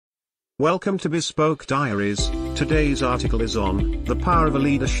Welcome to Bespoke Diaries. Today's article is on The Power of a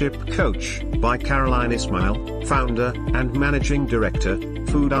Leadership Coach by Caroline Ismail, founder and managing director,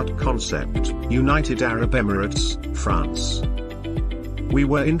 FoodArtConcept, United Arab Emirates, France. We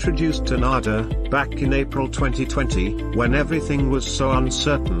were introduced to Nada back in April 2020, when everything was so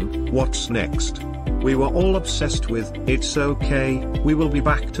uncertain. What's next? We were all obsessed with, it's okay, we will be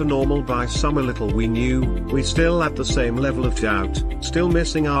back to normal by summer. Little we knew, we still had the same level of doubt, still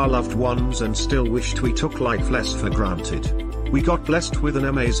missing our loved ones and still wished we took life less for granted. We got blessed with an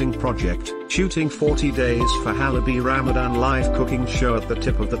amazing project, shooting 40 days for Halabi Ramadan live cooking show at the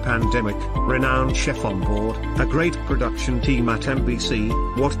tip of the pandemic, renowned chef on board, a great production team at MBC.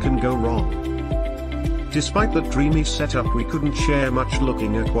 What can go wrong? Despite that dreamy setup, we couldn't share much.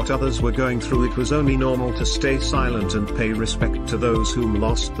 Looking at what others were going through, it was only normal to stay silent and pay respect to those whom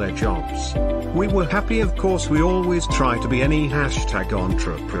lost their jobs. We were happy, of course. We always try to be. Any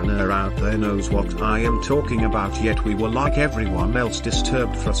 #entrepreneur out there knows what I am talking about. Yet we were like everyone else,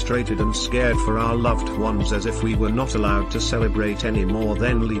 disturbed, frustrated and scared for our loved ones, as if we were not allowed to celebrate anymore.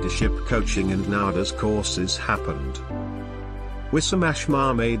 Then leadership coaching and Nada's courses happened. Wissam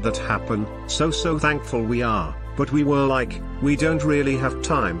Ashmar made that happen, so thankful we are, but we were like, we don't really have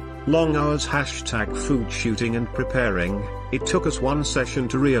time. Long hours, #food shooting and preparing. It took us one session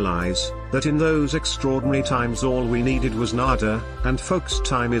to realize that in those extraordinary times all we needed was Nada, and folks,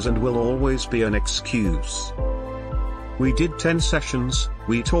 time is and will always be an excuse. We did 10 sessions,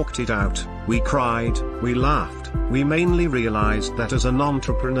 we talked it out, we cried, we laughed. We mainly realized that as an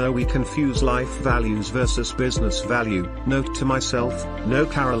entrepreneur we confuse life values versus business value. Note to myself, no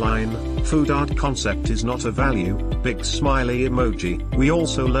Caroline, FoodArtConcept is not a value. Big smiley emoji. We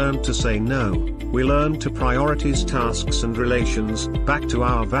also learned to say no. We learned to prioritize tasks and relations. Back to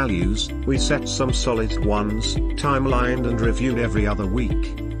our values, we set some solid ones, timelined and reviewed every other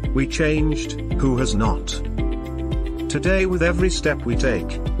week. We changed. Who has not? Today, with every step we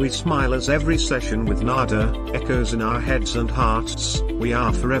take, we smile as every session with Nada echoes in our heads and hearts. We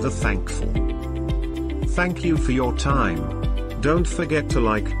are forever thankful. Thank you for your time. Don't forget to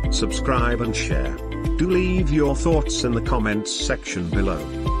like, subscribe and share. Do leave your thoughts in the comments section below.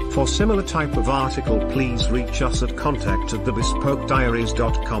 For similar type of article, please reach us at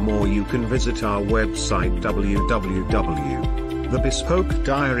contact@thebespokediaries.com, or you can visit our website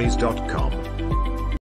www.thebespokediaries.com.